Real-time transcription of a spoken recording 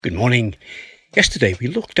Good morning. Yesterday we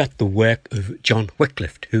looked at the work of John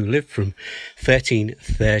Wycliffe, who lived from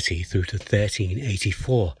 1330 through to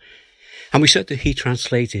 1384. And we said that he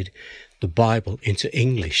translated the Bible into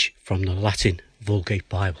English from the Latin Vulgate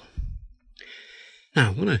Bible. Now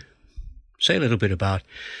I want to say a little bit about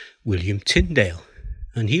William Tyndale,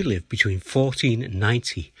 and he lived between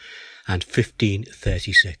 1490 and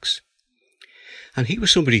 1536. And he was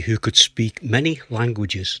somebody who could speak many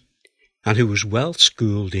languages and who was well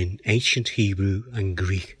schooled in ancient Hebrew and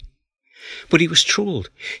Greek. But he was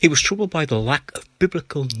troubled. He was troubled by the lack of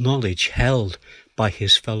biblical knowledge held by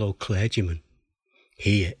his fellow clergymen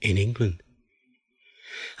here in England.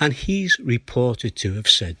 And he's reported to have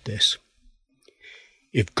said this: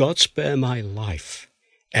 "If God spare my life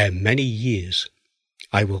ere many years,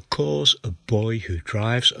 I will cause a boy who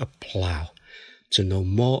drives a plough to know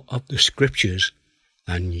more of the Scriptures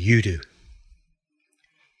than you do."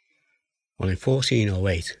 Well, in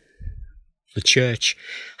 1408, the church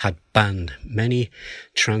had banned many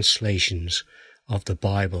translations of the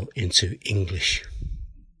Bible into English.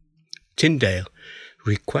 Tyndale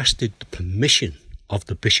requested the permission of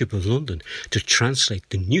the Bishop of London to translate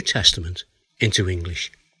the New Testament into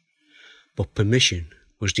English, but permission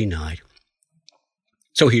was denied.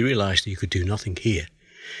 So he realised that he could do nothing here,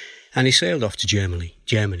 and he sailed off to Germany.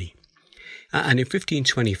 And in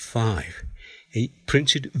 1525, a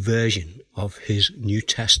printed version of his New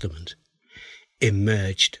Testament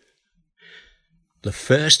emerged, the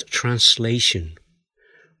first translation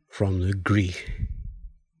from the Greek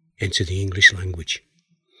into the English language.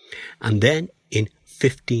 And then in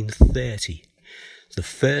 1530, the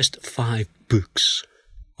first 5 books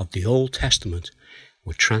of the Old Testament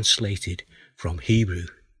were translated from Hebrew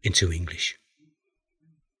into English.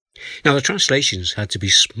 Now, the translations had to be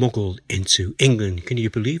smuggled into England. Can you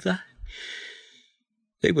believe that?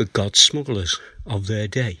 They were God's smugglers of their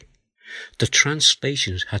day. The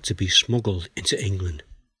translations had to be smuggled into England,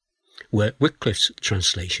 where Wycliffe's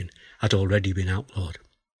translation had already been outlawed.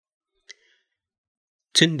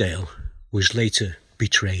 Tyndale was later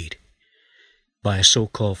betrayed by a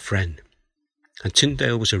so-called friend, and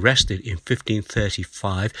Tyndale was arrested in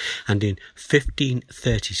 1535, and in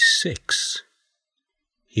 1536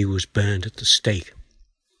 he was burned at the stake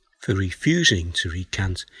for refusing to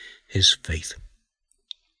recant his faith.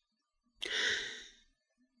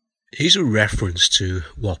 Here's a reference to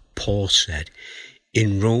what Paul said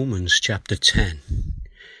in Romans chapter 10,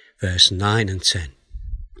 verse 9 and 10.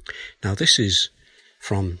 Now this is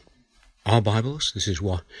from our Bibles. This is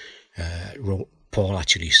what Paul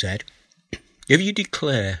actually said. "If you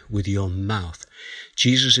declare with your mouth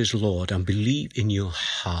Jesus is Lord and believe in your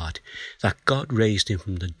heart that God raised him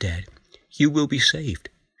from the dead, you will be saved.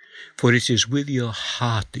 For it is with your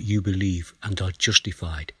heart that you believe and are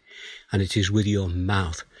justified, and it is with your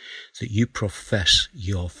mouth that you profess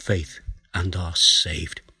your faith and are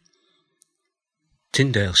saved."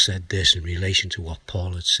 Tyndale said this in relation to what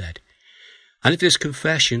Paul had said. "And it is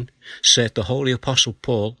confession, said the Holy Apostle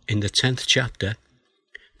Paul in the 10th chapter,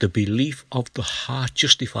 the belief of the heart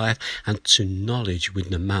justifieth, and to knowledge with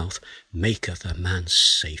the mouth maketh a man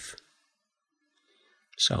safe."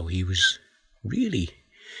 So he was really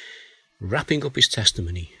wrapping up his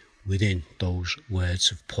testimony within those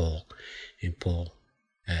words of Paul in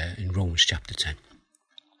Romans chapter 10.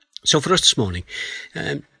 So for us this morning,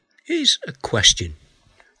 here's a question.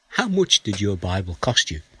 How much did your Bible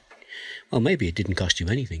cost you? Well, maybe it didn't cost you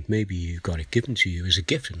anything. Maybe you got it given to you as a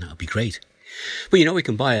gift, and that would be great. But we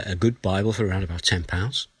can buy a good Bible for around about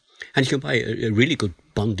 £10. And you can buy a really good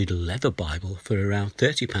bonded leather Bible for around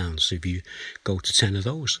 £30 if you go to 10 of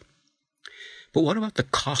those. But what about the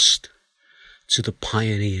cost to the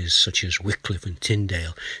pioneers such as Wycliffe and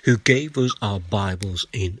Tyndale, who gave us our Bibles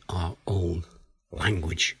in our own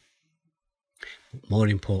language? More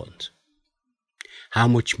important, how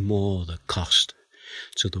much more the cost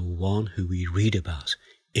to the one who we read about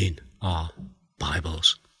in our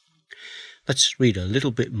Bibles? Let's read a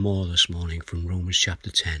little bit more this morning from Romans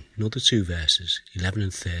chapter 10, another 2 verses, 11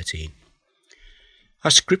 and 13.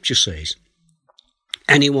 As Scripture says,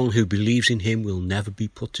 "Anyone who believes in him will never be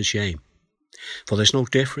put to shame. For there's no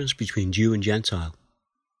difference between Jew and Gentile.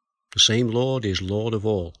 The same Lord is Lord of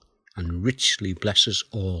all, and richly blesses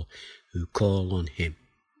all who call on him.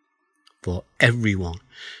 For everyone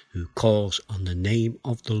who calls on the name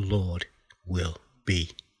of the Lord will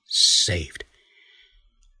be saved."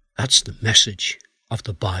 That's the message of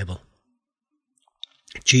the Bible.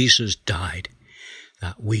 Jesus died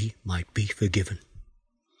that we might be forgiven.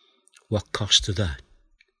 What cost to that?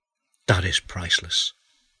 That is priceless.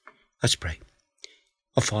 Let's pray.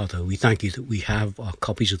 Our Father, we thank you that we have our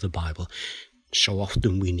copies of the Bible. So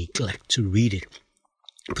often we neglect to read it.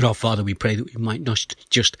 But our Father, we pray that we might not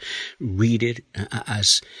just read it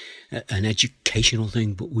as an educational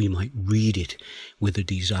thing, but we might read it with a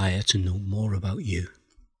desire to know more about you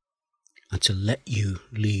and to let you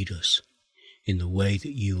lead us in the way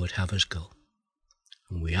that you would have us go.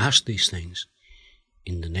 And we ask these things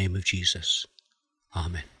in the name of Jesus.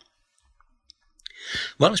 Amen.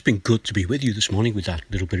 Well, it's been good to be with you this morning with that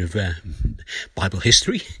little bit of Bible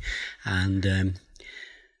history, and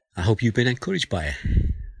I hope you've been encouraged by it.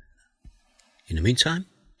 In the meantime,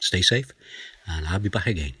 stay safe, and I'll be back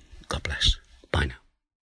again. God bless. Bye now.